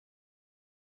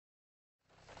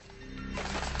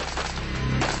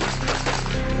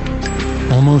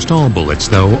Almost all bullets,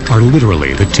 though, are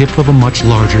literally the tip of a much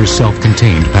larger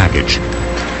self-contained package.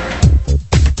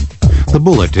 The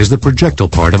bullet is the projectile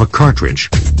part of a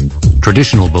cartridge.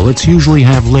 Traditional bullets usually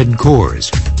have lead cores,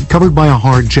 covered by a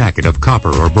hard jacket of copper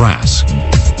or brass.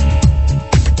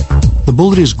 The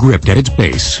bullet is gripped at its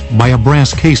base by a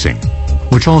brass casing,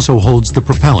 which also holds the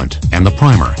propellant and the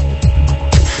primer.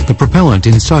 The propellant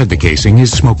inside the casing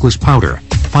is smokeless powder,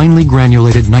 finely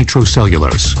granulated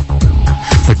nitrocellulose.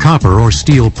 The copper or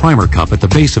steel primer cup at the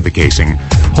base of the casing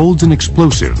holds an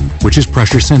explosive, which is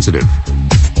pressure sensitive.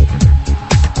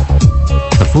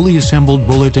 The fully assembled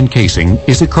bullet and casing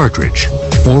is a cartridge,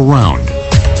 or round.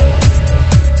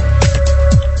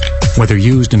 Whether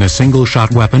used in a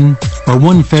single-shot weapon or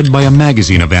one fed by a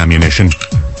magazine of ammunition,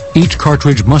 each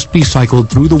cartridge must be cycled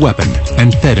through the weapon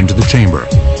and fed into the chamber.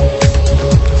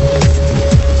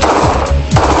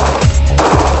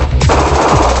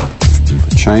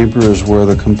 The chamber is where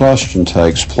the combustion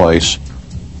takes place.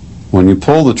 When you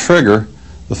pull the trigger,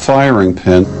 the firing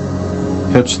pin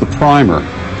hits the primer.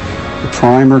 The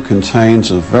primer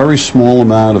contains a very small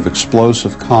amount of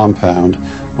explosive compound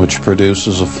which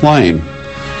produces a flame.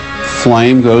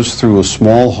 Flame goes through a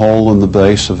small hole in the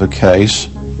base of a case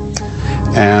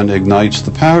and ignites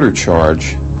the powder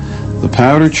charge. The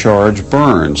powder charge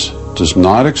burns, does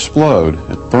not explode,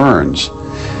 it burns,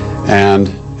 and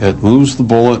it moves the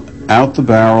bullet out the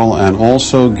barrel and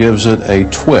also gives it a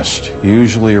twist,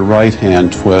 usually a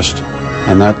right-hand twist,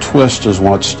 and that twist is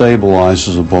what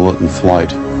stabilizes a bullet in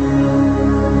flight.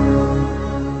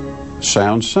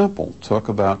 Sounds simple, took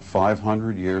about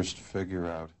 500 years to figure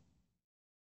out.